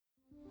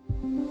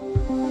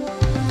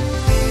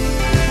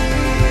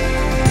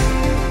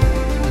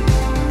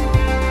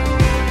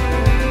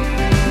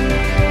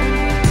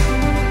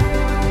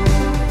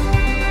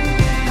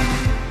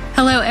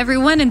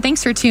everyone, and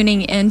thanks for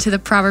tuning in to the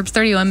Proverbs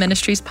 31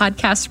 Ministries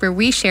podcast, where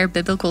we share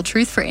biblical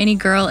truth for any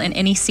girl in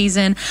any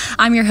season.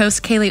 I'm your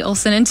host, Kaylee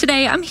Olson, and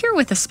today I'm here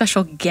with a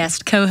special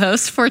guest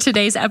co-host for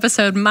today's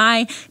episode,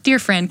 my dear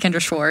friend,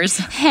 Kendra Schwartz.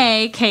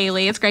 Hey,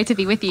 Kaylee. It's great to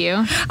be with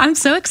you. I'm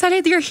so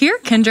excited that you're here,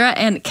 Kendra,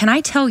 and can I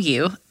tell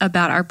you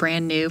about our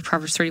brand new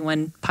Proverbs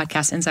 31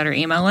 podcast insider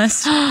email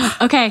list?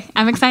 Okay,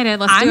 I'm excited.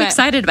 Let's do it. I'm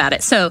excited about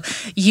it. So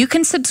you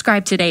can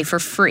subscribe today for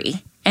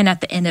free. And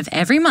at the end of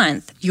every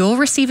month, you'll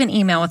receive an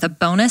email with a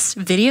bonus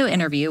video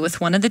interview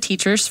with one of the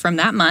teachers from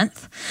that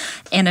month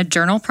and a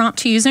journal prompt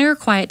to use in your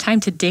quiet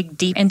time to dig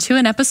deep into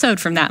an episode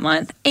from that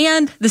month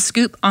and the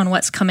scoop on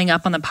what's coming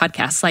up on the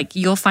podcast. Like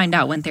you'll find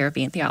out when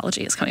Therapy and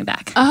Theology is coming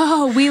back.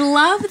 Oh, we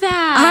love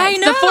that. I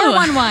know. The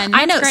 411.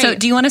 I know. Great. So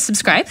do you want to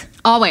subscribe?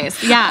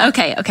 Always. Yeah.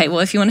 Okay. Well,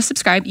 if you want to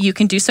subscribe, you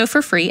can do so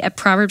for free at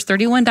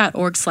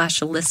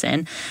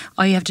proverbs31.org/listen.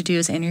 All you have to do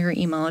is enter your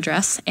email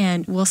address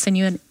and we'll send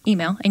you an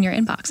email in your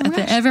inbox at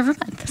the end of every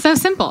month. So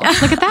simple.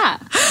 Look at that.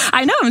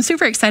 I know. I'm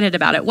super excited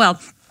about it.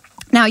 Well,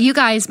 now, you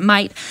guys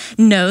might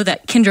know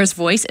that Kendra's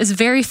voice is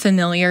very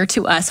familiar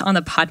to us on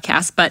the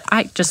podcast, but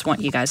I just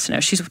want you guys to know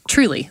she's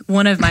truly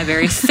one of my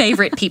very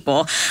favorite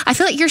people. I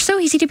feel like you're so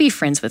easy to be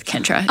friends with,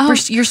 Kendra. Oh,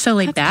 you're so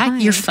laid back.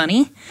 kind. You're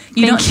funny.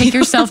 You don't take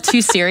yourself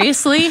too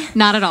seriously.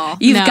 Not at all.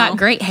 You've got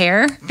great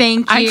hair.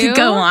 Thank you. I could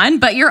go on,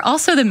 but you're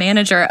also the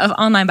manager of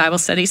online Bible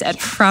studies at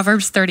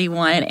Proverbs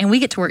 31, and we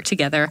get to work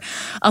together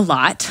a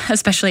lot,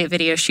 especially at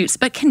video shoots.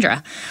 But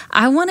Kendra,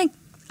 I want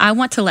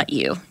to let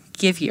you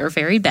give your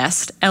very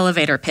best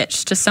elevator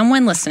pitch to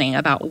someone listening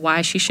about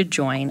why she should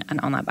join an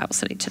online Bible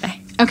study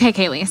today. Okay,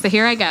 Kaylee. So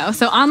here I go.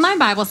 So online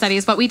Bible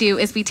studies, what we do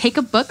is we take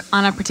a book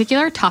on a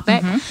particular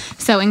topic.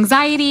 So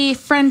anxiety,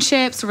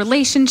 friendships,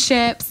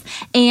 relationships,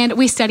 and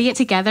we study it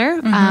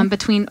together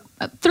between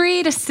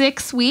 3 to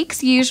 6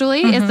 weeks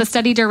usually is the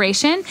study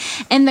duration.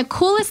 And the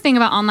coolest thing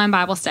about online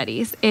Bible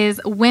studies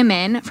is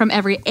women from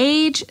every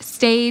age,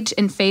 stage,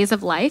 and phase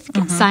of life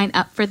can sign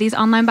up for these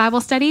online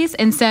Bible studies.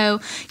 And so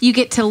you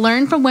get to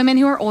learn from women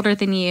who are older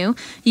than you.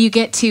 You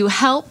get to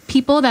help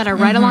people that are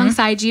right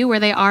alongside you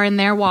where they are in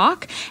their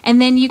walk. And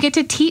then you get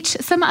to teach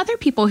some other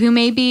people who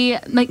may be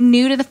like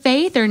new to the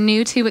faith or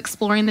new to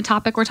exploring the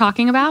topic we're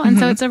talking about. And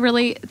so it's a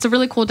really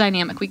cool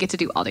dynamic we get to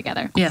do all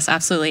together. Yes,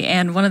 absolutely.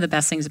 And one of the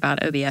best things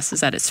about OBS is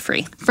that it's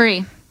free.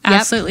 Free.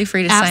 Absolutely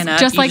free to sign up.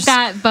 Just like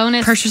that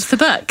bonus. Purchase the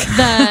book.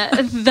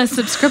 The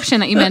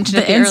subscription that you mentioned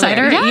at the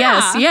Insider. earlier.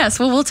 Yes.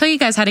 Well, we'll tell you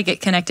guys how to get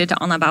connected to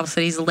online Bible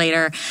studies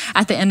later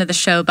at the end of the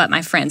show. But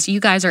my friends, you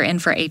guys are in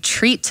for a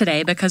treat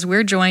today because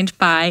we're joined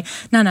by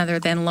none other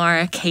than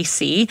Laura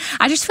Casey.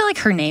 I just feel like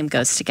her name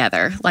goes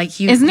together. Like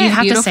you have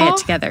beautiful? to say it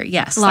together.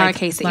 Yes. Laura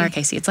Casey. Laura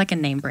Casey. It's like a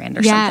name brand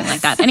or something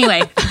like that.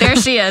 Anyway, there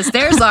she is.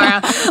 There's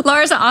Laura.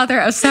 Laura's the author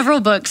of several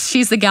books.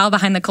 She's the gal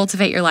behind the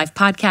Cultivate Your Life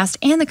podcast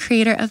and the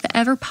creator of the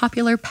ever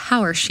popular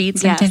Power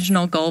Sheets.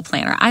 Intentional Goal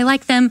Planner. I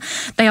like them.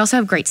 They also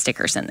have great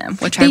stickers in them,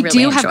 which I really enjoy.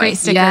 They do have great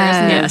stickers.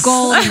 And they're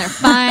gold and they're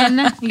fun.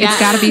 It's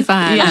got to be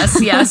fun.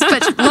 Yes.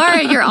 But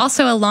Laura, you're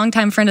also a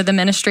longtime friend of the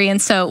ministry, and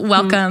so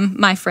welcome,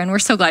 my friend. We're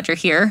so glad you're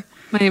here.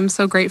 I am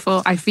so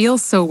grateful. I feel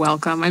so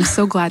welcome. I'm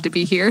so glad to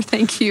be here.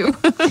 Thank you. All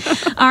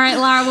right,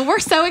 Laura. Well, we're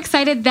so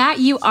excited that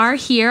you are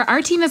here.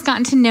 Our team has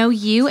gotten to know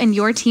you and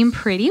your team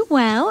pretty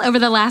well over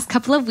the last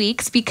couple of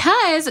weeks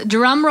because,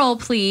 drum roll,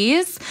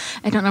 please.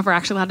 I don't know if we're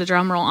actually allowed to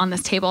drum roll on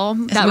this table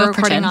that we're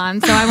recording on,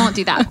 so I won't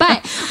do that.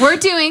 But we're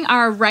doing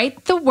our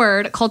Write the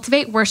Word,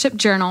 Cultivate Worship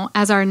Journal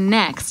as our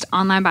next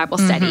online Bible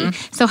study.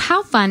 So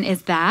how fun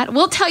is that?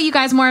 We'll tell you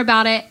guys more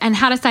about it and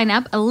how to sign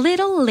up a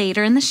little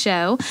later in the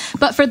show.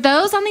 But for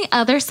those on the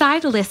other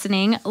side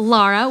listening,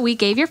 Laura, we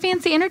gave your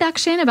fancy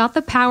introduction about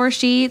the Power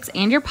Sheets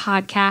and your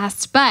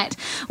podcast, but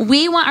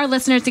we want our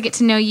listeners to get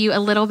to know you a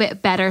little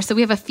bit better. So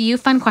we have a few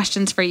fun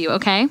questions for you,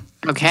 okay?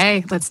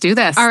 Okay, let's do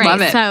this. All right, Love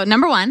it. so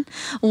number one,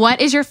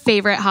 what is your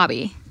favorite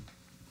hobby?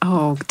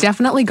 Oh,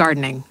 definitely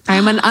gardening.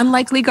 I'm an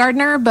unlikely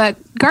gardener, but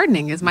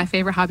gardening is my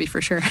favorite hobby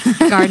for sure.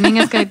 Gardening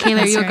is good.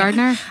 Kayla, are you a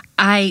gardener?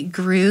 I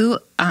grew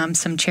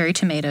some cherry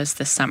tomatoes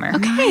this summer.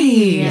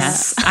 Okay.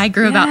 Yes. I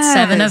grew about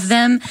 7 of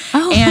them,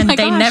 and my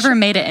they gosh. never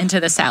made it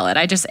into the salad.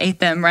 I just ate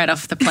them right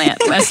off the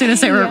plant as soon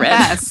as they were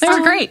red. They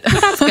were great.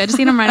 That's good. Just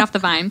eat them right off the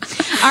vine.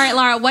 All right,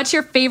 Laura, what's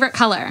your favorite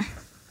color?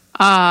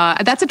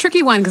 That's a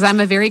tricky one because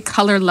I'm a very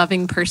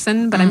color-loving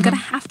person, but I'm going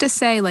to have to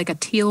say like a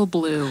teal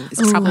blue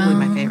is probably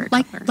my favorite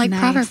color. Like Nice.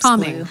 Proverbs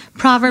Calming. blue.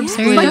 Proverbs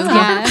blue. Like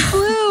Yes.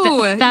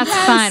 blue. That's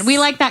fun. We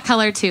like that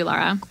color too,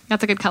 Laura.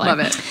 That's a good color. Love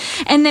it.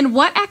 And then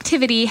what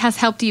activity has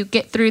helped you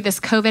get through this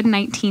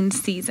COVID-19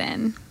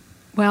 season?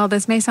 Well,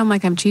 this may sound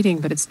like I'm cheating,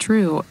 but it's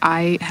true.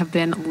 I have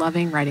been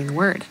loving writing the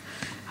Word.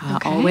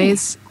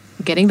 Always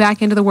getting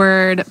back into the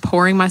Word,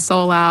 pouring my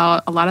soul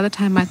out. A lot of the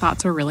time my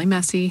thoughts are really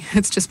messy.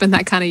 It's just been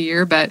that kind of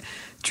year, but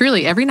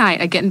truly every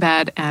night I get in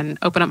bed and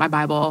open up my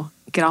Bible,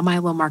 get all my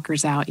little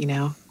markers out,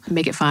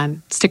 make it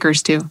fun.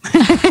 Stickers too.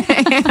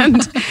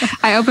 And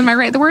I open my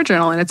Write the Word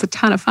journal, and it's a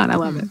ton of fun. I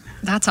love it.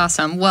 That's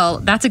awesome. Well,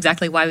 that's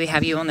exactly why we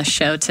have you on the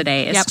show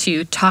today, is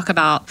to talk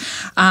about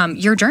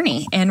your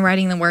journey in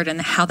writing the Word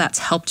and how that's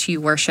helped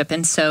you worship.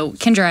 And so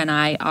Kendra and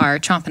I are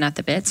chomping at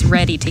the bits,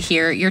 ready to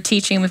hear your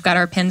teaching. We've got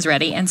our pens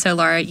ready. And so,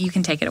 Laura, you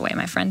can take it away,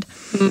 my friend.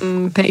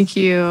 Thank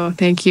you.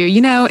 Thank you.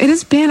 You know, it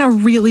has been a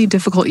really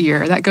difficult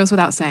year. That goes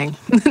without saying.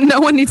 No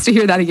one needs to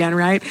hear that again,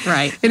 right?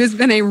 Right. It has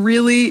been a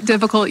really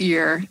difficult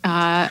year.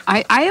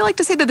 I like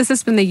to say that this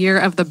has been the year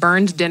of the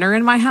burned dinner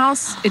in my house.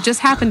 It just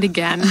happened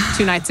again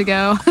 2 nights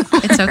ago.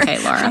 It's okay,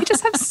 Laura. I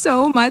just have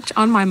so much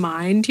on my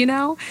mind, you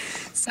know?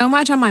 So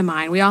much on my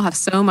mind. We all have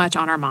so much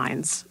on our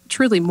minds,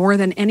 truly more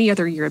than any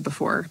other year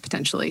before,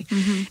 potentially.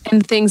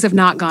 And things have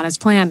not gone as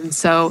planned. And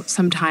so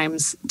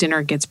sometimes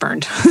dinner gets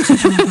burned.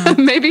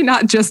 Maybe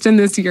not just in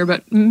this year,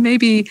 but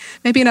maybe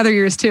in other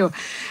years too.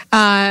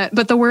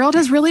 But the world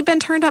has really been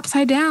turned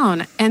upside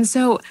down. And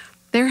so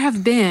there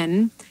have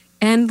been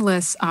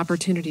endless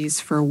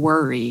opportunities for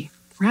worry,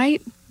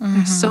 right?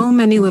 There's so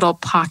many little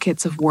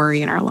pockets of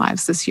worry in our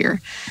lives this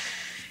year.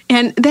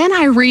 And then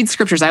I read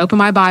scriptures. I open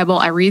my Bible.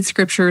 I read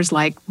scriptures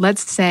like,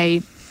 let's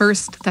say, 1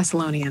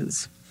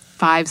 Thessalonians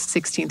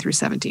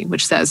 5:16-17,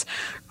 which says,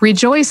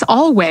 rejoice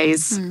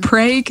always,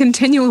 pray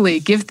continually,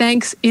 give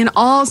thanks in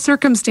all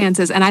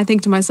circumstances. And I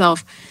think to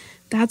myself,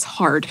 that's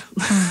hard.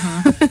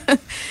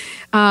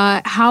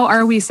 How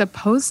are we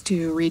supposed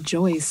to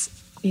rejoice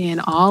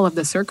in all of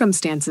the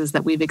circumstances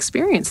that we've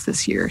experienced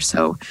this year?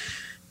 So,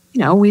 you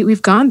know,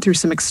 we've gone through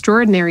some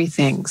extraordinary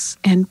things,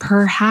 and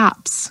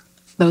perhaps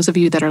those of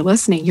you that are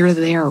listening, you're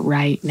there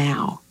right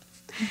now.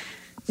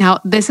 Now,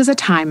 this is a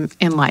time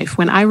in life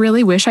when I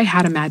really wish I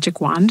had a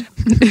magic wand.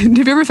 Have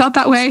you ever felt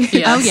that way?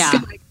 Yes. Oh, yeah.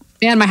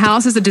 Man, my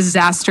house is a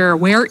disaster.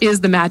 Where is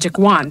the magic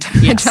wand?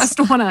 Yes. I just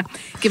want to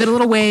give it a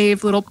little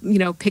wave, little,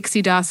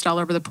 pixie dust all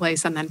over the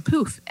place, and then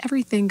poof,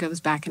 everything goes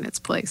back in its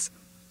place.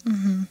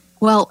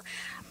 Well,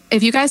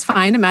 if you guys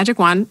find a magic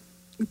wand,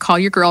 call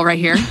your girl right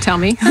here. Tell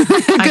me,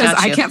 because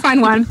I can't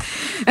find one.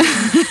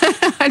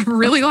 I'd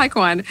really like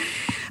one.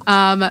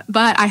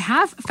 But I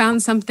have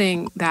found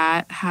something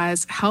that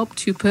has helped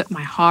to put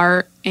my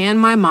heart and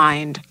my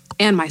mind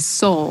and my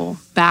soul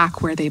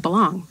back where they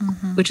belong,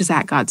 which is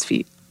at God's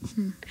feet.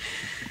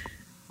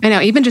 I know,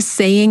 even just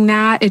saying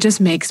that, it just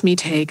makes me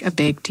take a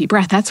big deep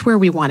breath. That's where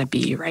we want to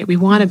be, right? We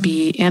want to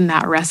be in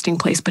that resting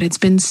place, but it's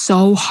been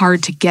so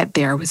hard to get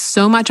there with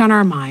so much on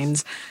our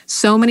minds,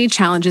 so many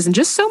challenges, and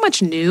just so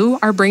much new.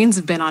 Our brains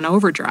have been on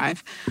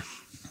overdrive.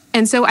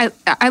 And so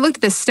I looked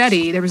at this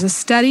study. There was a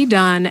study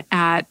done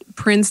at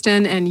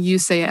Princeton and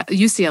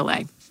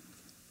UCLA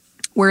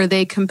where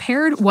they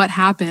compared what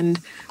happened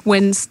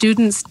when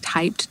students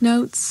typed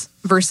notes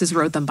versus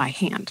wrote them by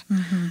hand.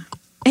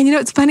 And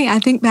it's funny, I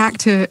think back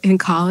to in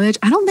college,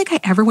 I don't think I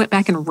ever went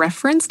back and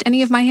referenced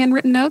any of my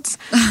handwritten notes,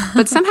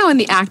 but somehow in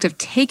the act of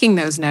taking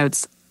those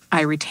notes,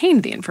 I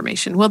retained the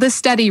information. Well, this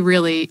study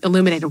really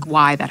illuminated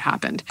why that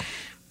happened.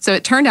 So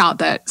it turned out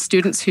that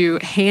students who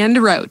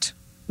hand wrote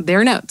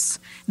their notes,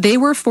 they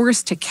were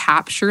forced to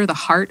capture the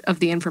heart of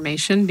the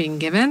information being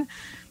given,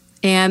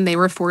 and they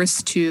were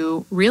forced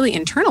to really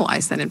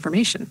internalize that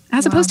information,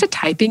 as opposed to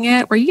typing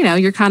it, where,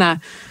 you're kind of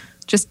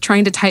just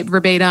trying to type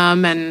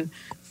verbatim and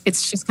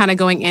it's just kind of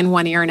going in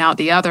one ear and out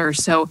the other.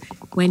 So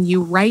when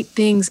you write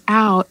things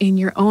out in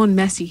your own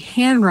messy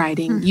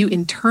handwriting, you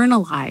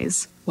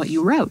internalize what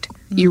you wrote.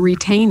 You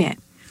retain it.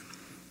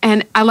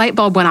 And a light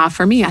bulb went off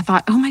for me. I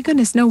thought, oh my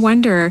goodness, no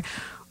wonder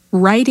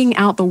writing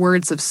out the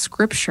words of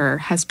Scripture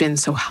has been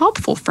so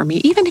helpful for me.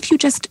 Even if you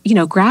just,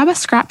 grab a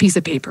scrap piece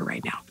of paper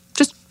right now,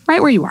 just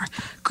right where you are.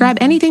 Grab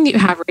anything that you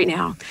have right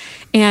now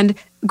and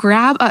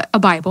grab a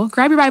Bible,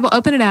 grab your Bible,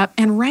 open it up,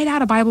 and write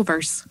out a Bible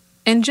verse.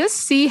 And just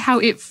see how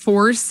it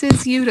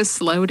forces you to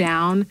slow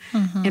down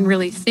and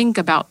really think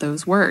about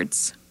those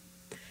words.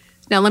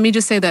 Now, let me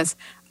just say this.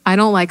 I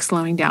don't like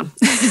slowing down.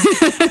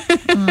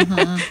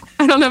 I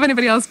don't know if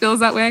anybody else feels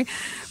that way,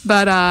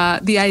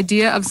 but the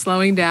idea of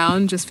slowing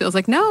down just feels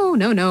like, no.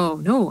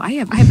 I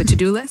have a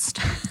to-do list.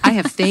 I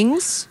have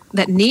things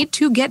that need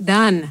to get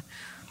done.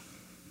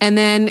 And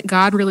then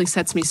God really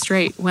sets me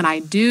straight. When I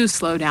do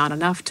slow down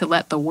enough to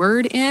let the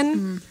word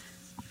in,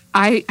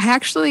 I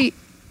actually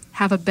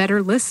have a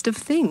better list of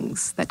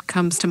things that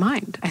comes to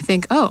mind. I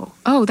think, oh,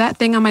 that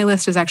thing on my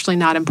list is actually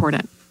not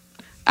important.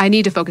 I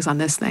need to focus on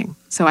this thing.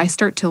 So I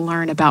start to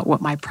learn about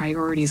what my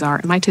priorities are.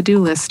 And my to-do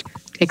list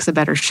takes a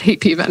better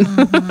shape even.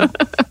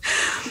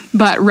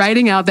 But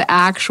writing out the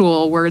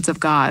actual words of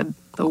God,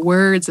 the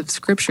words of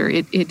Scripture,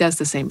 it does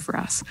the same for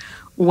us.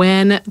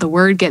 When the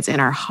word gets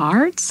in our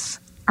hearts,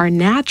 our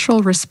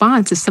natural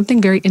response is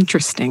something very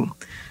interesting.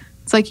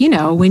 It's like,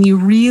 when you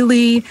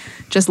really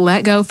just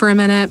let go for a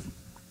minute,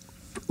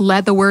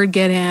 let the word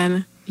get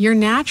in, your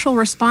natural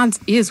response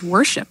is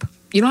worship.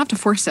 You don't have to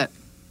force it.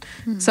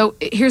 So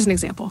here's an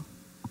example.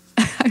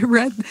 I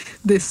read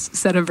this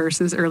set of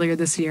verses earlier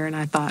this year and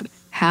I thought,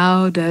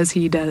 how does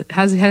he do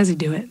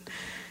it?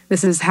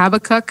 This is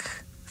Habakkuk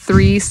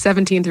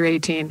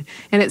 3:17-18.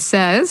 And it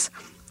says,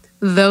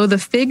 though the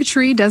fig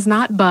tree does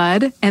not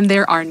bud and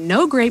there are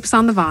no grapes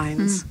on the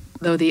vines,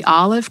 though the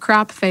olive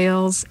crop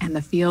fails and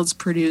the fields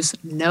produce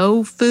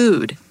no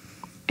food.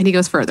 And he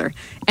goes further,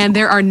 and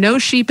there are no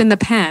sheep in the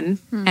pen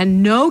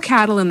and no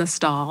cattle in the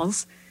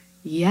stalls,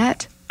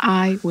 yet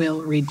I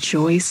will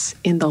rejoice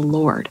in the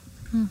Lord.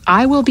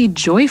 I will be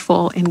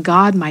joyful in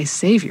God, my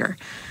Savior.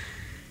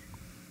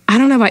 I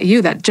don't know about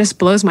you, that just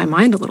blows my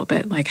mind a little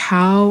bit. Like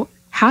how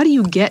do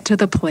you get to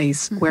the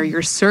place where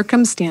your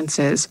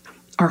circumstances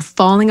are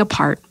falling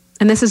apart?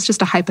 And this is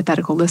just a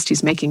hypothetical list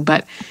he's making,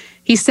 but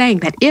he's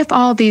saying that if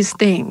all these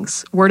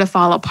things were to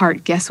fall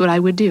apart, guess what I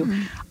would do?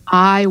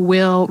 I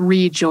will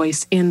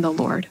rejoice in the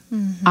Lord.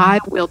 I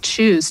will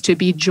choose to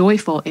be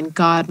joyful in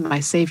God, my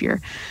Savior.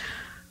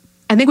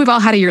 I think we've all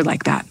had a year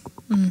like that.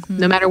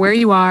 No matter where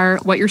you are,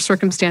 what your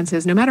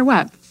circumstances, no matter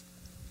what,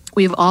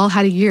 we've all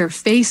had a year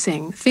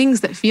facing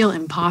things that feel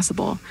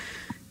impossible.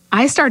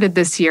 I started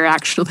this year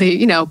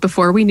actually,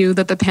 before we knew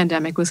that the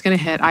pandemic was going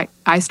to hit,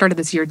 I started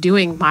this year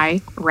doing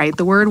my Write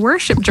the Word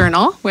worship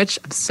journal, which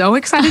I'm so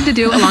excited to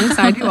do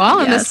alongside you all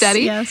in this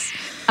study. Yes.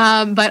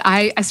 But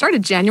I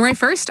started January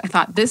 1st. I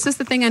thought, this is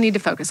the thing I need to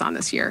focus on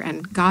this year.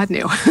 And God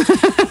knew.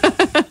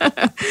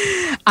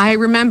 I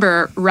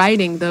remember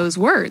writing those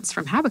words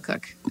from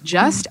Habakkuk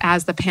just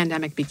as the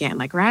pandemic began,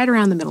 like right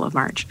around the middle of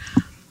March.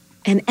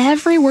 And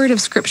every word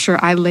of scripture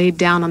I laid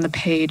down on the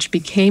page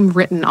became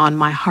written on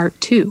my heart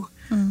too.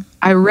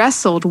 I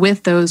wrestled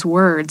with those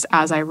words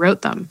as I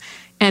wrote them.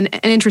 And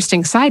an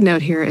interesting side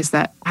note here is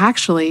that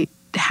actually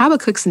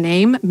Habakkuk's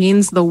name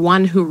means the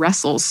one who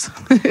wrestles.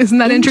 Isn't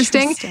that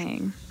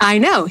interesting? I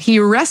know. He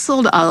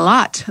wrestled a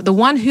lot. The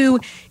one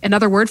who,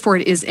 another word for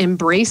it is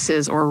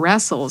embraces or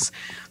wrestles.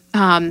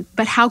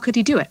 But how could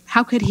he do it?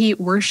 How could he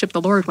worship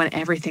the Lord when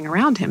everything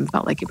around him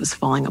felt like it was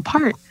falling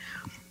apart?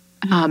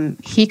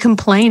 He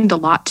complained a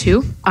lot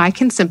too. I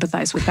can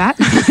sympathize with that.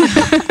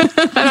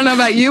 I don't know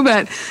about you,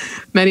 but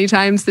many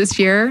times this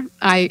year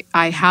I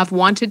have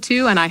wanted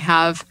to, and I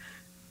have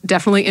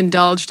definitely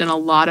indulged in a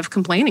lot of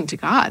complaining to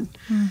God.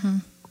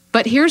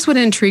 But here's what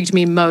intrigued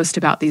me most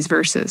about these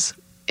verses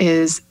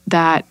is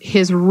that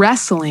his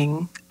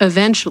wrestling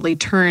eventually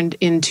turned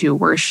into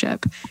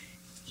worship.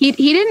 He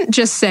didn't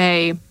just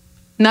say,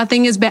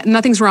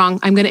 nothing's wrong.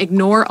 I'm going to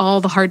ignore all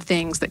the hard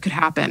things that could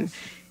happen.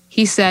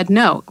 He said,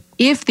 no,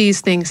 if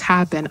these things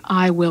happen,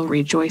 I will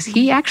rejoice.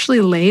 He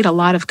actually laid a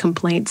lot of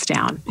complaints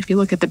down, if you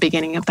look at the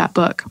beginning of that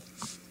book.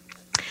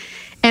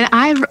 And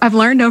I've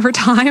learned over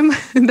time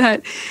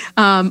that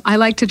I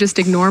like to just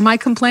ignore my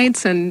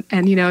complaints and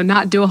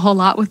not do a whole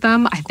lot with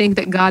them. I think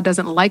that God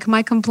doesn't like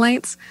my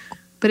complaints.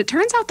 But it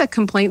turns out that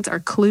complaints are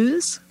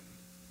clues.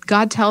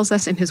 God tells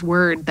us in his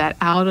word that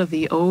out of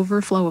the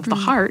overflow of the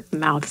heart, the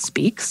mouth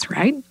speaks,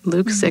 right?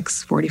 Luke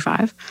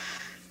 6:45.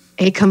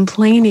 A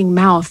complaining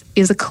mouth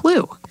is a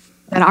clue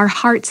that our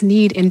hearts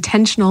need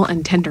intentional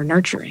and tender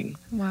nurturing.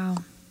 Wow.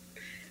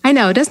 I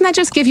know. Doesn't that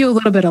just give you a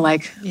little bit of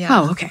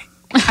oh, okay.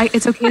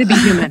 It's okay to be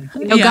human.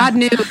 God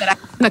knew that I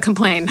was going to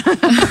complain.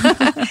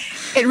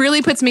 It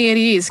really puts me at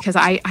ease because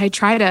I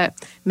try to,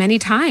 many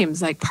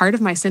times, part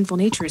of my sinful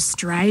nature is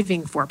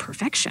striving for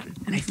perfection.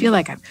 And I feel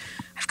like I've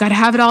got to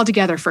have it all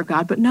together for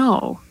God. But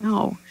no.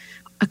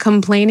 A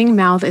complaining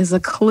mouth is a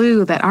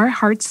clue that our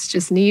hearts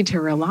just need to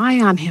rely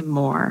on him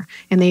more,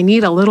 and they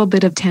need a little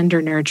bit of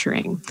tender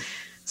nurturing.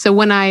 So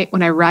when I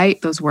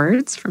write those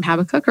words from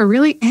Habakkuk, or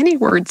really any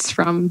words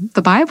from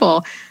the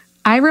Bible,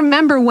 I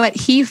remember what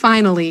he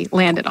finally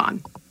landed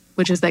on,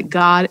 which is that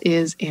God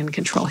is in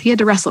control. He had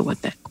to wrestle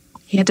with it.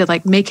 He had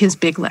to make his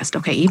big list.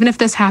 Okay, even if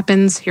this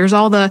happens, here's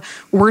all the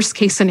worst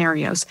case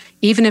scenarios.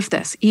 Even if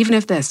this,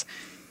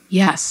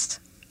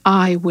 yes,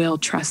 I will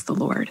trust the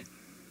Lord.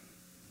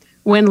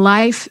 When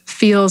life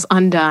feels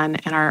undone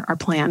and our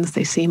plans,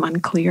 they seem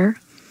unclear,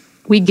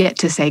 we get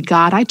to say,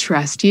 God, I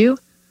trust you.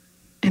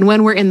 And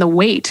when we're in the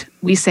wait,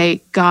 we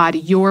say, God,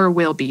 your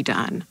will be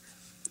done.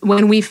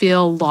 When we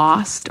feel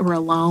lost or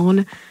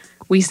alone,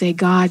 we say,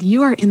 God,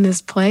 you are in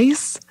this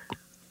place.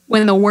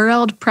 When the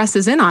world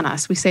presses in on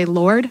us, we say,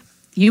 Lord,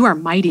 you are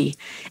mighty.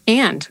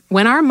 And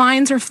when our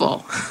minds are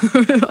full,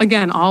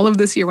 again, all of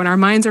this year, when our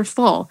minds are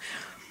full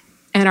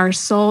and our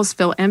souls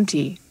feel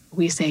empty,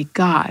 we say,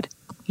 God,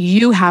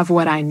 you have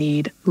what I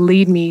need.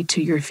 Lead me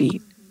to your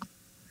feet.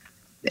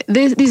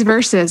 These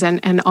verses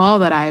and all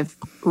that I've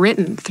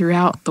written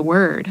throughout the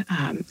word,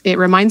 it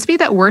reminds me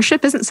that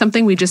worship isn't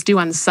something we just do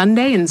on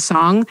Sunday in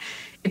song.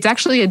 It's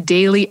actually a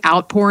daily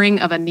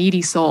outpouring of a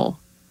needy soul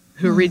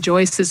who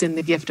rejoices in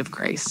the gift of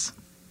grace.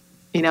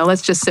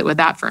 Let's just sit with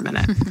that for a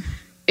minute.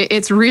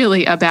 It's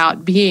really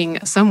about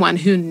being someone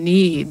who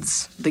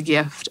needs the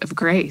gift of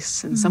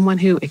grace and someone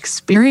who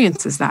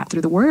experiences that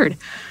through the word.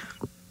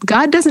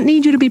 God doesn't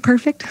need you to be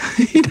perfect.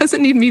 He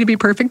doesn't need me to be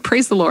perfect.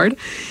 Praise the Lord.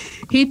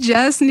 He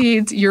just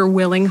needs your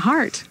willing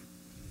heart.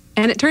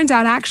 And it turns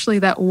out actually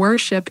that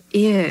worship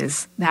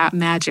is that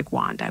magic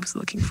wand I was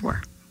looking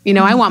for.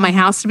 I want my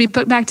house to be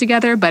put back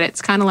together, but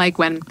it's kind of like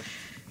when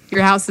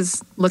your house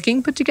is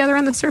looking put together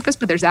on the surface,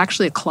 but there's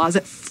actually a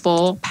closet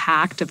full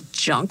packed of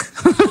junk.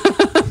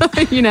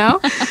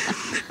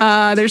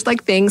 There's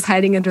like things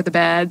hiding under the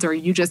beds, or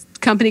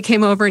company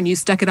came over and you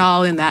stuck it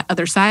all in that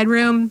other side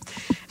room.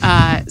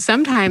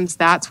 Sometimes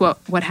that's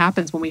what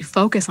happens when we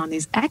focus on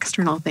these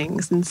external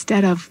things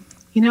instead of,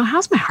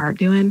 how's my heart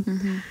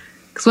doing?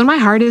 Because when my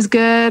heart is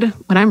good,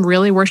 when I'm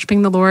really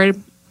worshiping the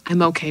Lord,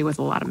 I'm okay with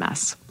a lot of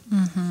mess.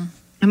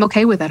 I'm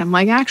okay with it. I'm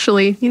like,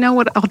 actually, you know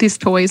what? All these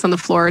toys on the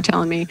floor are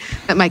telling me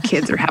that my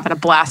kids are having a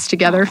blast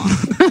together.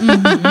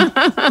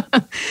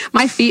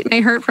 My feet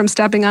may hurt from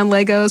stepping on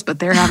Legos, but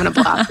they're having a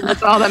blast.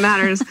 That's all that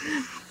matters.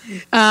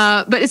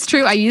 But it's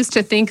true. I used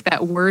to think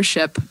that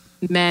worship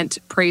meant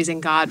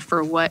praising God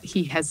for what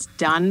he has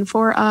done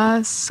for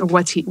us, or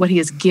what he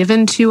has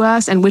given to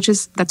us, and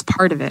that's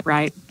part of it,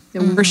 right?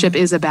 Worship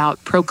is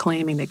about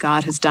proclaiming that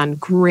God has done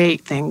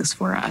great things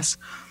for us.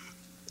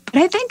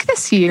 But I think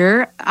this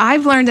year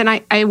I've learned,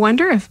 and I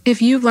wonder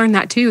if you've learned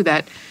that too,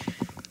 that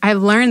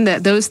I've learned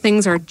that those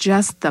things are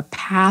just the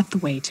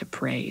pathway to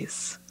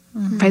praise.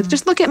 If I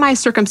just look at my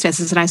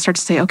circumstances and I start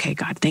to say, okay,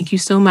 God, thank you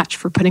so much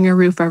for putting a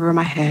roof over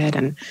my head,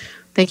 and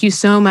thank you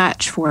so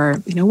much for,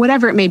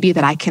 whatever it may be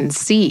that I can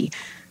see.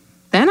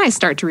 Then I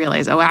start to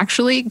realize, oh,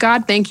 actually,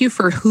 God, thank you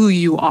for who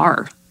you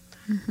are.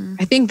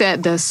 I think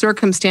that the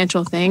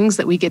circumstantial things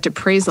that we get to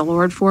praise the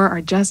Lord for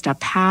are just a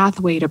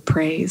pathway to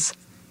praise.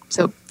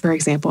 So, for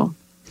example,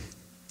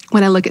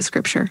 when I look at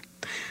scripture,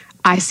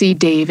 I see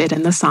David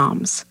in the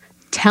Psalms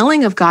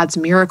telling of God's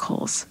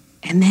miracles.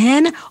 And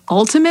then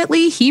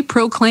ultimately, he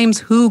proclaims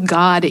who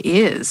God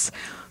is.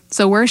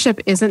 So worship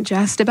isn't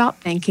just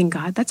about thanking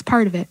God. That's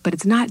part of it. But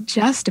it's not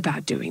just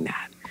about doing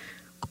that.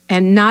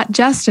 And not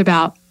just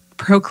about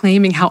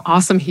proclaiming how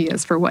awesome he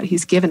is for what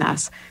he's given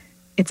us.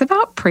 It's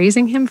about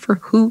praising him for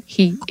who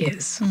he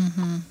is.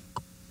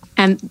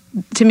 And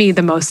to me,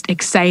 the most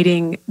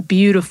exciting,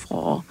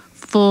 beautiful,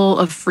 full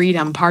of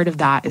freedom part of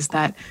that is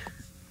that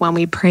when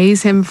we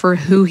praise him for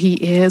who he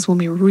is, when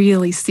we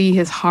really see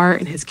his heart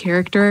and his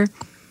character,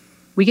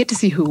 we get to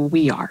see who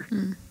we are.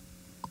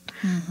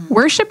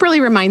 Worship really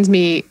reminds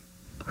me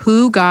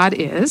who God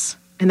is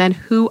and then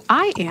who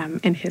I am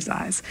in his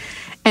eyes.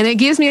 And it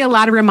gives me a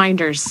lot of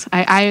reminders.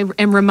 I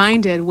am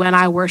reminded when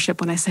I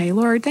worship, when I say,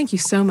 Lord, thank you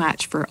so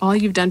much for all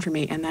you've done for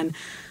me. And then,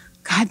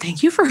 God,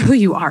 thank you for who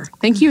you are.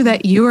 Thank you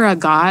that you are a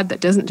God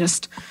that doesn't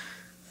just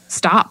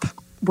stop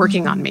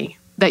working on me,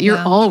 that you're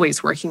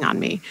always working on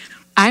me.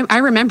 I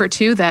remember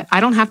too that I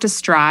don't have to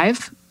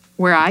strive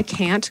where I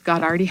can't,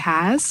 God already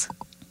has.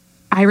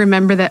 I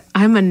remember that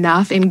I'm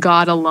enough in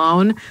God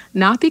alone,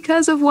 not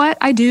because of what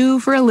I do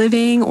for a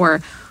living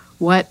or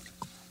what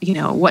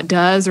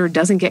does or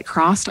doesn't get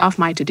crossed off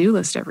my to-do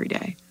list every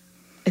day.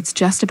 It's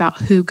just about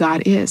who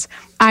God is.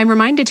 I'm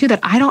reminded too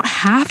that I don't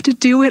have to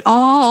do it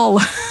all.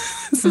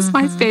 This is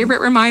my favorite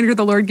reminder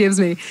the Lord gives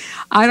me.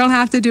 I don't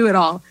have to do it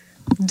all.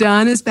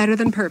 Done is better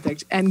than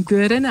perfect, and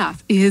good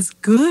enough is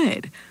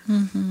good.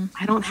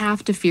 I don't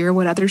have to fear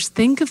what others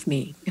think of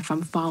me if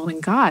I'm following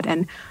God.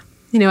 And,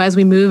 as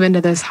we move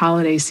into this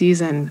holiday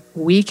season,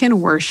 we can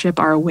worship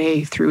our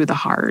way through the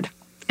hard.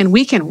 And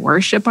we can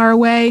worship our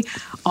way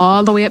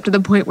all the way up to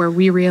the point where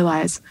we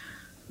realize,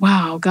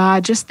 wow,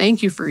 God, just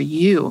thank you for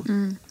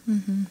you.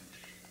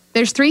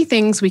 There's 3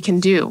 things we can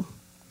do.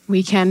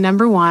 We can,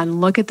 number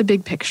 1, look at the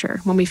big picture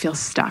when we feel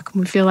stuck.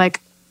 When we feel like,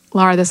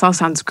 Laura, this all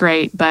sounds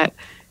great, but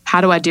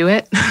how do I do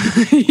it?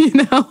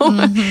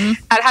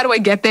 How do I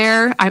get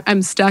there?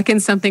 I'm stuck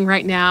in something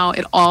right now.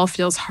 It all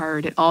feels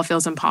hard. It all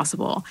feels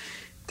impossible.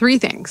 3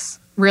 things,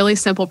 really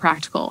simple,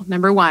 practical.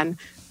 Number 1,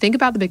 think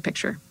about the big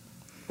picture.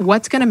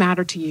 What's going to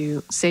matter to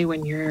you, say,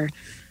 when you're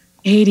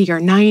 80 or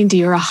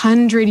 90 or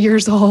 100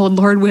 years old,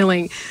 Lord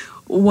willing?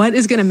 What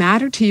is going to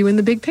matter to you in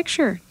the big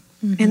picture?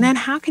 And then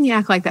how can you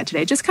act like that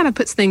today? Just kind of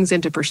puts things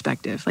into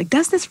perspective. Like,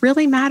 does this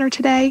really matter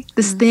today?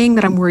 This thing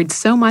that I'm worried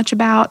so much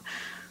about?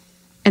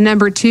 And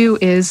number 2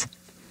 is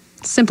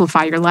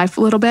simplify your life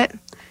a little bit.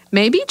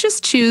 Maybe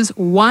just choose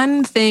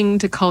one thing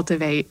to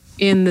cultivate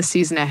in the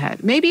season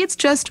ahead. Maybe it's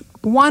just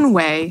one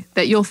way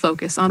that you'll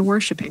focus on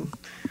worshiping.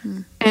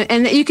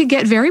 And you could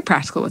get very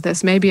practical with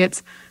this. Maybe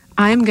it's,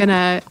 I'm going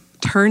to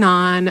turn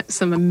on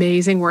some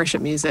amazing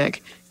worship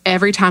music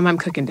every time I'm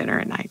cooking dinner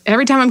at night.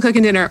 Every time I'm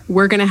cooking dinner,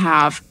 we're going to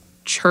have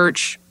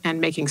church and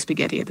making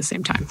spaghetti at the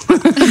same time.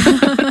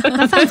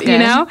 That sounds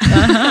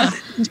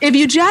good. If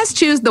you just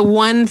choose the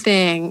one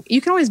thing,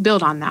 you can always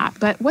build on that.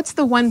 But what's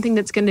the one thing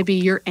that's going to be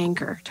your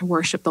anchor to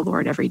worship the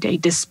Lord every day,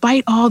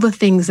 despite all the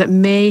things that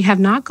may have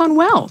not gone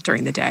well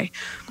during the day?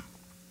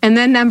 And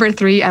then number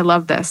 3, I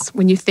love this.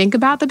 When you think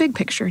about the big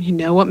picture, you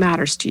know what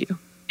matters to you.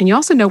 And you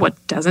also know what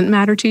doesn't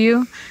matter to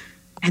you.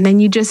 And then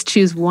you just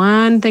choose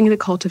one thing to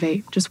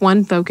cultivate, just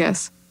one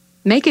focus.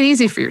 Make it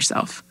easy for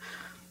yourself.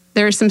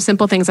 There are some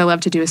simple things I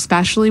love to do,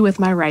 especially with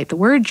my Write the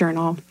Word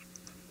journal.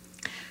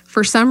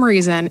 For some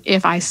reason,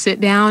 if I sit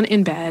down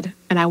in bed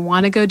and I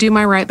want to go do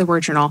my Write the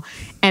Word journal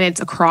and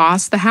it's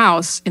across the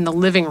house in the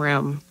living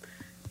room,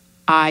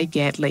 I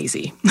get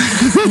lazy.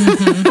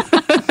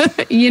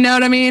 You know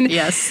what I mean?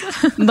 Yes.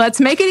 Let's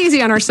make it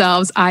easy on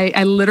ourselves.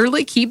 I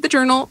literally keep the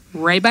journal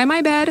right by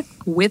my bed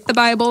with the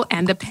Bible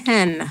and a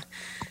pen.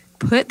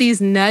 put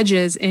these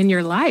nudges in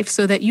your life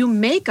so that you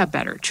make a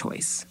better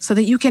choice, so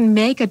that you can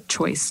make a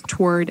choice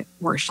toward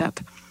worship.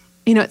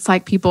 It's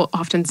like people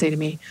often say to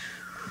me,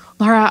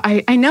 Laura,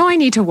 I know I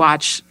need to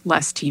watch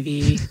less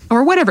TV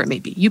or whatever it may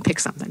be. You pick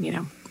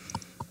something,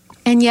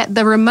 And yet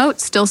the remote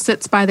still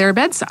sits by their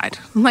bedside.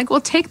 I'm like,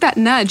 well, take that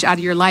nudge out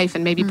of your life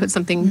and maybe put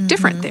something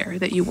different there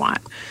that you want.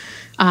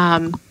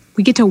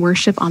 We get to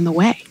worship on the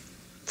way.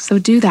 So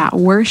do that.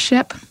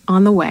 Worship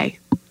on the way.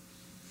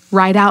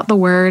 Write out the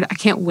word. I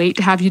can't wait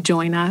to have you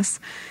join us.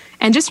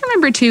 And just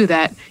remember, too,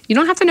 that you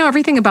don't have to know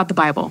everything about the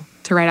Bible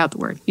to write out the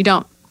word. You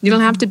don't. You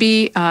don't have to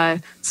be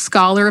a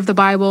scholar of the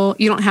Bible.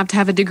 You don't have to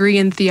have a degree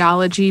in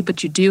theology,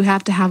 but you do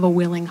have to have a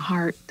willing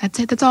heart. That's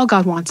it. That's all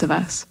God wants of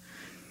us.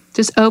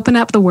 Just open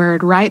up the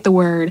word, write the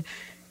word,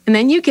 and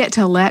then you get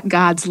to let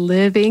God's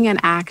living and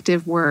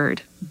active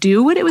word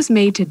do what it was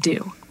made to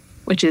do,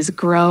 which is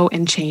grow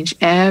and change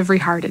every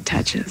heart it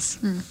touches.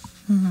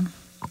 Mm-hmm.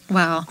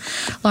 Wow.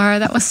 Laura,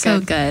 that was so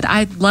good.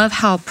 I love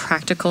how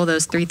practical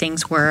those three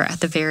things were at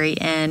the very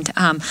end.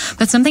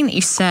 But something that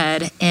you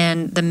said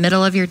in the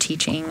middle of your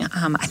teaching,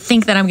 I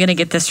think that I'm going to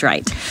get this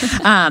right.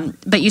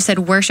 But you said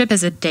worship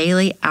is a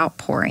daily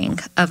outpouring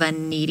of a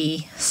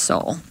needy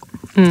soul.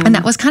 And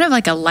that was kind of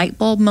like a light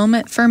bulb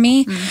moment for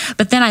me.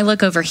 But then I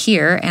look over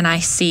here and I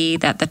see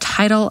that the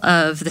title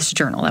of this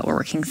journal that we're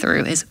working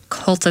through is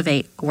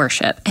Cultivate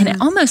Worship. And it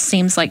almost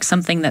seems like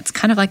something that's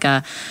kind of like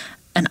an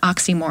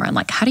oxymoron.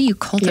 Like, how do you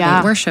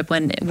cultivate worship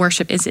when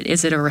worship is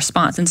it a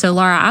response? And so,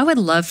 Laura, I would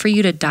love for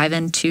you to dive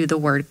into the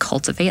word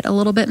cultivate a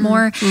little bit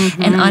more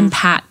and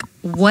unpack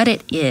what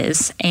it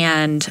is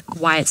and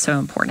why it's so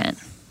important.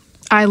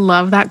 I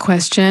love that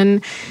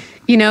question.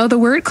 The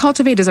word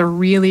cultivate is a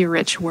really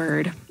rich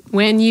word.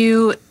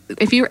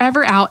 If you're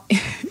ever out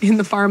in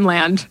the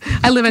farmland,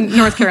 I live in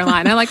North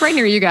Carolina, like right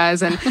near you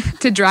guys, and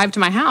to drive to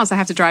my house, I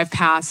have to drive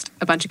past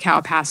a bunch of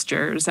cow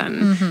pastures,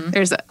 and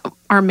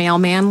our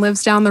mailman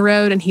lives down the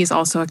road, and he's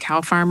also a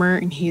cow farmer,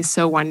 and he's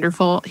so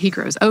wonderful. He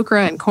grows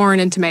okra and corn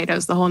and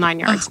tomatoes, the whole 9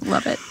 yards. Oh,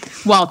 love it.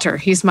 Walter,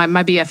 he's my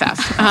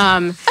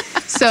BFF.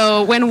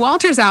 So when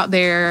Walter's out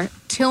there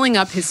tilling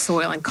up his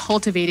soil and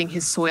cultivating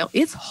his soil,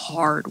 it's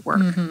hard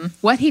work.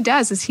 What he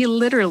does is he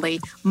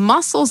literally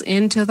muscles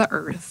into the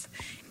earth,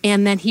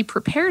 and then he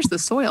prepares the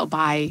soil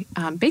by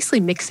basically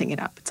mixing it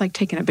up. It's like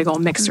taking a big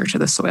old mixer to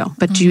the soil,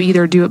 but you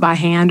either do it by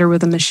hand or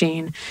with a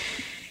machine.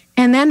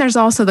 And then there's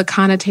also the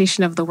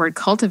connotation of the word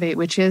cultivate,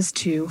 which is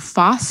to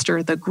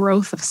foster the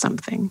growth of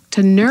something,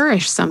 to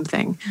nourish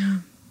something.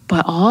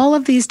 But all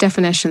of these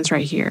definitions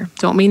right here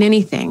don't mean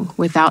anything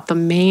without the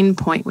main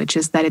point, which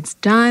is that it's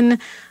done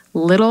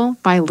little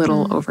by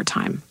little over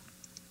time.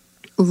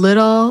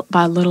 Little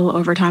by little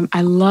over time.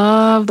 I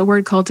love the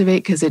word cultivate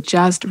because it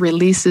just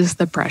releases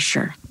the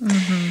pressure.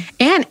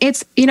 And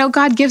it's,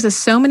 God gives us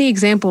so many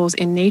examples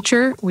in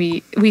nature.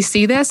 We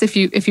see this if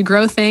you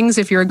grow things,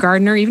 if you're a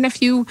gardener, even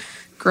if you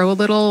grow a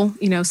little,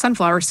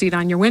 sunflower seed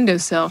on your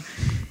windowsill,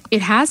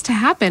 it has to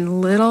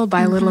happen little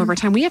by little over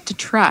time. We have to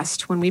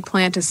trust when we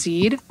plant a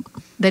seed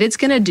that it's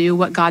going to do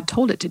what God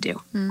told it to do.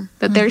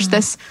 That there's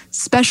this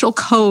special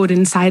code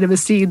inside of a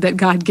seed that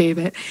God gave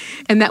it.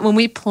 And that when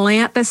we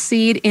plant the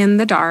seed in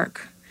the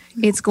dark,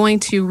 it's going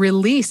to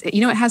release it.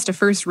 It has to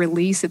first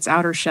release its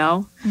outer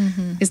shell.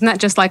 Isn't that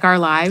just like our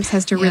lives?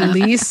 Has to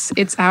release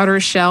its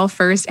outer shell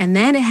first, and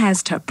then it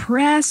has to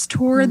press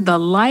toward the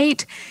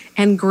light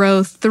and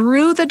grow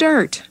through the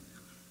dirt.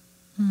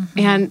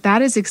 And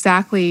that is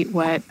exactly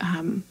what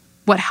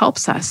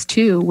helps us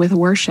too with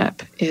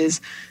worship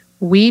is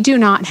we do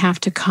not have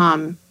to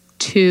come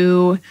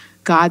to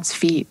God's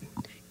feet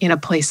in a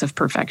place of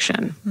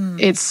perfection.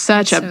 It's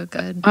such so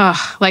good.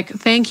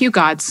 Thank you,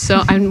 God.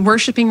 So I'm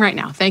worshiping right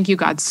now. Thank you,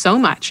 God, so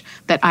much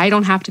that I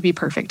don't have to be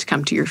perfect to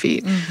come to your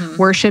feet.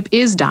 Worship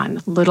is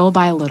done little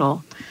by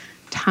little,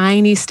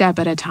 tiny step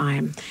at a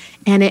time.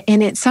 And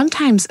it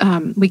sometimes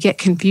we get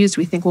confused.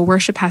 We think, well,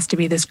 worship has to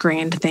be this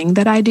grand thing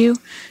that I do.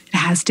 It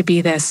has to be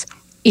this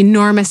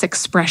enormous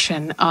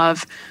expression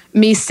of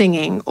me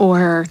singing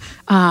or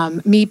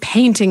me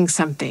painting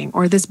something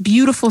or this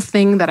beautiful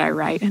thing that I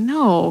write. And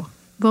no,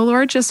 the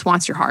Lord just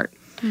wants your heart.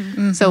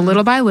 So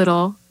little by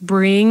little,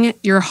 bring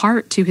your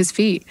heart to his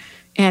feet,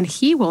 and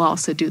he will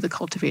also do the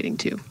cultivating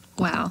too.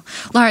 Wow.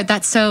 Laura,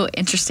 that's so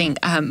interesting.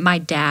 My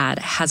dad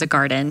has a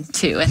garden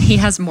too, and he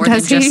has more than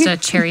just a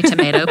cherry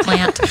tomato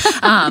plant.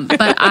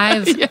 But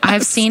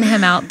I've seen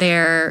him out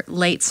there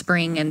late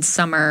spring and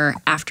summer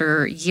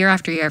after year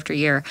out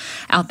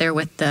there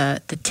with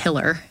the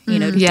tiller,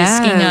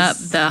 disking up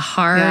the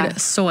hard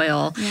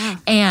soil. Yeah.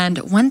 And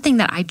one thing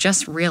that I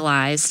just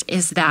realized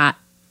is that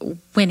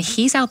when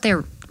he's out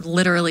there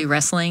literally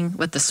wrestling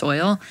with the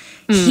soil,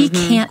 he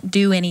can't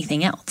do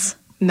anything else.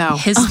 No.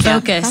 His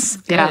focus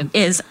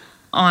is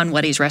on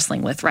what he's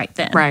wrestling with right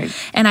then. Right.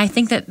 And I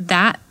think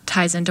that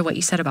ties into what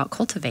you said about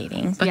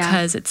cultivating,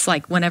 because it's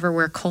like whenever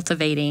we're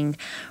cultivating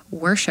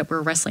worship,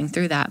 we're wrestling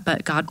through that,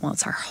 but God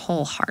wants our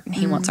whole heart and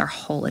he wants our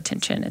whole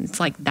attention. And it's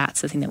like, that's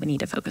the thing that we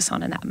need to focus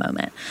on in that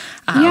moment.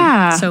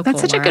 So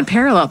that's such a good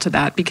parallel to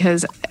that,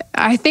 because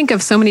I think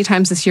of so many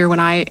times this year when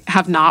I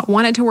have not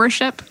wanted to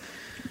worship,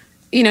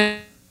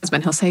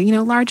 husband, he'll say,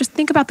 Laura, just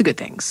think about the good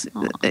things.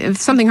 If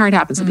something hard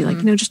happens, he'll be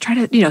like, just try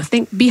to,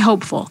 think, be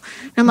hopeful.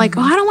 And I'm like,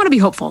 I don't want to be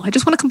hopeful. I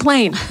just want to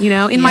complain.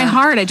 In my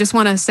heart, I just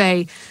want to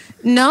say,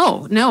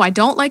 no, I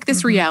don't like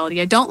this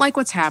reality. I don't like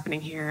what's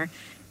happening here.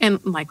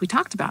 And like we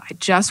talked about, I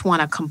just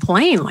want to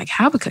complain like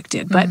Habakkuk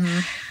did. But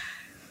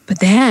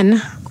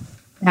then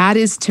that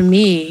is, to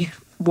me,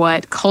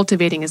 what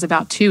cultivating is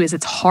about too, is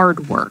it's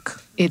hard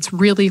work. It's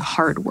really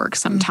hard work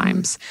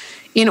sometimes.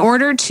 In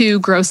order to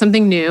grow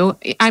something new,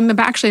 I'm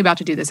actually about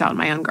to do this out in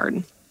my own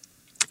garden.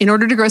 In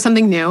order to grow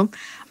something new,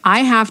 I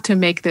have to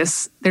make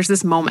this, there's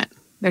this moment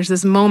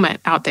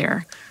out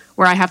there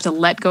where I have to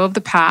let go of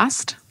the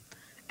past,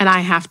 and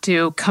I have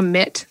to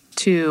commit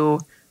to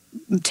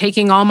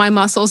taking all my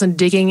muscles and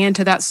digging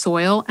into that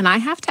soil, and I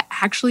have to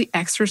actually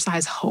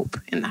exercise hope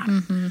in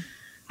that.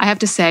 I have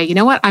to say, you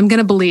know what? I'm going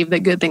to believe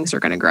that good things are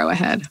going to grow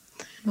ahead.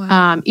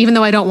 Wow. Even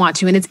though I don't want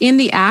to. And it's in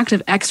the act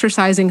of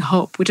exercising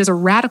hope, which is a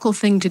radical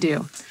thing to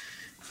do.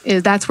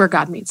 That's where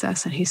God meets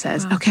us. And he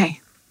says, okay,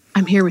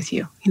 I'm here with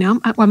you.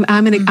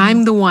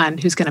 I'm the one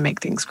who's going to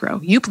make things grow.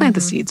 You plant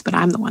the seeds, but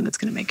I'm the one that's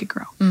going to make it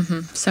grow.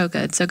 So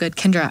good. So good.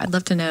 Kendra, I'd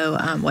love to know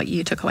what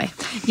you took away.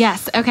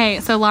 Yes.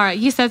 Okay. So Laura,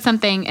 you said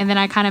something and then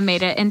I kind of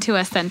made it into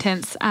a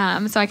sentence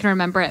so I can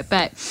remember it.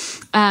 But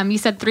you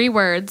said 3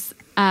 words.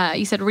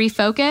 You said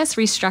refocus,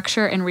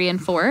 restructure, and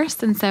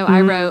reinforce. And so I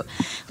wrote,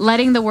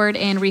 letting the word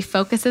in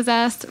refocuses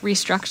us,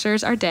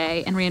 restructures our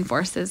day, and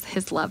reinforces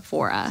his love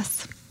for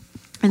us.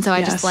 And so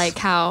I just like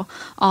how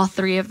all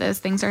 3 of those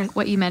things are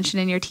what you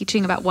mentioned in your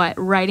teaching about what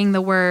writing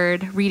the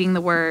word, reading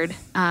the word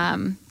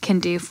can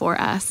do for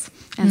us.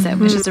 And so it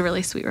was just a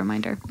really sweet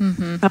reminder.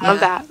 I love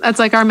that. That's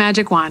like our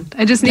magic wand.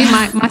 I just need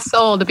my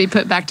soul to be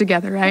put back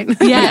together, right?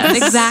 Yes,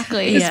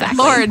 exactly.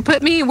 Lord,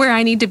 put me where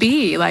I need to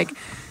be. Like,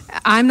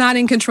 I'm not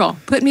in control.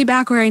 Put me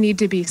back where I need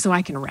to be so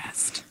I can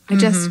rest. I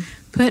just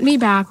put me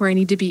back where I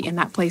need to be in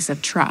that place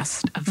of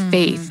trust, of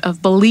faith,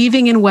 of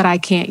believing in what I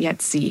can't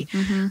yet see.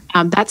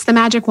 That's the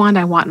magic wand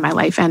I want in my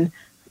life. And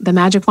the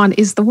magic wand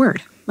is the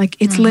word. Like,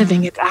 it's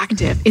living, it's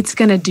active. It's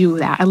going to do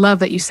that. I love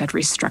that you said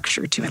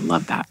restructure too. I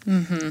love that.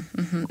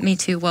 Me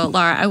too. Well,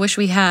 Laura, I wish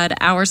we had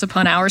hours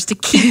upon hours to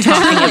keep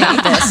talking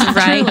about this,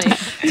 right?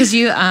 Because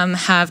you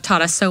have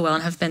taught us so well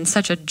and have been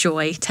such a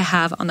joy to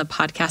have on the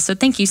podcast. So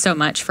thank you so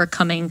much for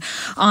coming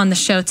on the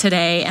show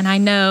today. And I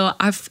know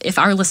if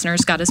our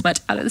listeners got as much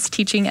out of this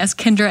teaching as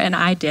Kendra and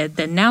I did,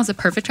 then now's a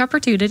perfect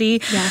opportunity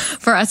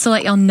for us to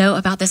let y'all know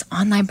about this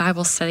online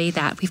Bible study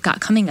that we've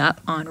got coming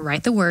up on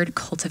Write the Word,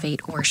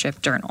 Cultivate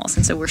Worship Journals.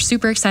 And so we're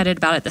super excited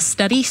about it. The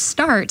study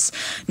starts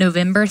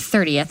November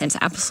 30th, and it's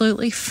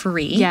absolutely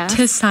free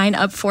to sign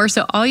up for.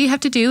 So all you have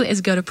to do is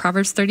go to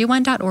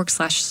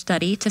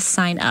proverbs31.org/study to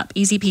sign up.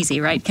 Easy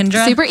peasy, right,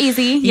 Kendra? Super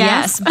easy.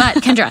 Yes. But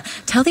Kendra,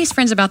 tell these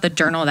friends about the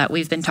journal that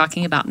we've been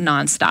talking about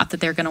nonstop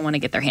that they're going to want to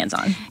get their hands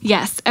on.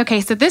 Yes.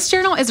 Okay. So this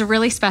journal is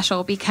really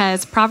special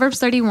because Proverbs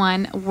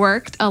 31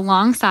 worked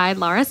alongside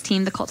Laura's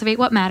team, the Cultivate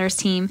What Matters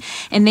team,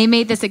 and they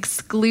made this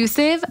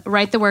exclusive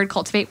Write the Word,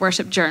 Cultivate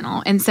Worship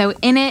journal. And so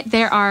in it,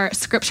 there are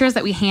scriptures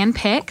that we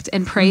handpicked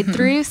and prayed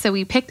through. So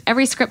we picked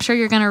every scripture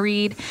you're going to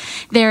read.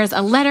 There's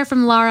a letter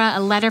from Laura,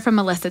 a letter from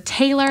Melissa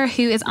Taylor,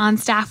 who is on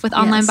staff with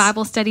online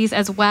Bible studies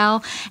as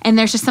well. And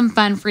there's just some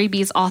fun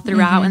freebies all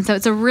throughout. And so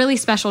it's a really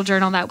special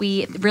journal that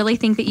we really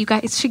think that you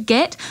guys should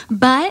get.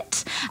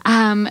 But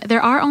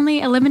there are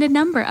only a limited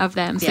number of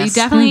them. So you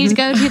definitely need to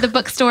go to the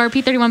bookstore,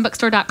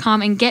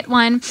 p31bookstore.com, and get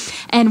one.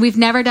 And we've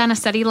never done a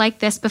study like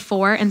this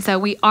before. And so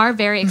we are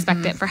very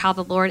expectant for how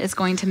the Lord is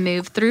going to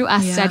move through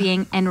us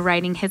studying and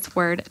writing his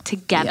word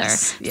together.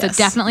 So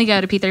definitely go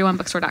to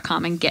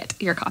p31bookstore.com and get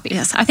your copy.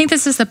 Yes, I think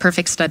this is the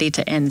perfect study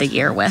to end the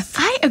year with.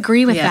 I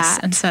agree with that.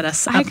 And set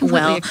us up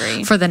well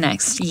for the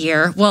next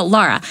year. Well,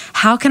 Laura,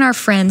 how can our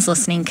friends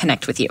listening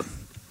connect with you?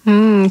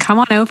 Come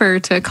on over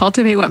to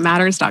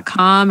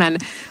cultivatewhatmatters.com.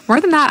 And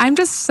more than that, I'm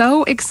just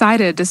so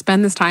excited to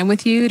spend this time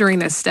with you during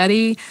this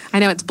study. I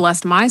know it's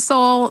blessed my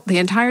soul the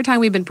entire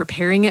time we've been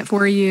preparing it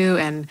for you.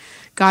 And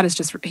God is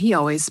just, he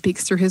always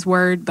speaks through his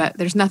word, but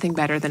there's nothing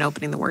better than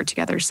opening the word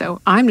together.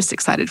 So I'm just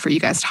excited for you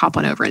guys to hop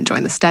on over and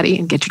join the study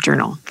and get your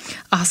journal.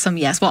 Awesome.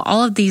 Yes. Well,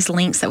 all of these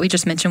links that we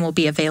just mentioned will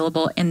be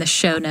available in the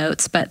show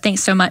notes. But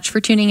thanks so much for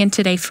tuning in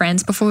today,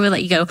 friends. Before we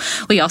let you go,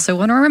 we also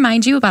want to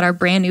remind you about our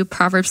brand new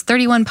Proverbs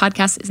 31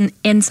 podcast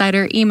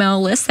insider email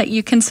list that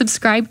you can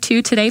subscribe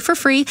to today for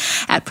free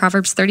at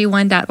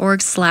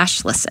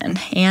proverbs31.org/listen.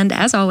 And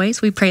as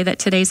always, we pray that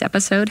today's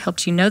episode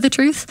helped you know the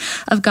truth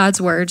of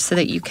God's word so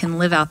that you can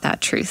live out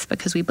that truth,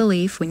 because we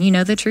believe when you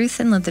know the truth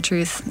and live the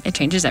truth, it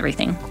changes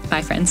everything.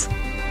 Bye, friends.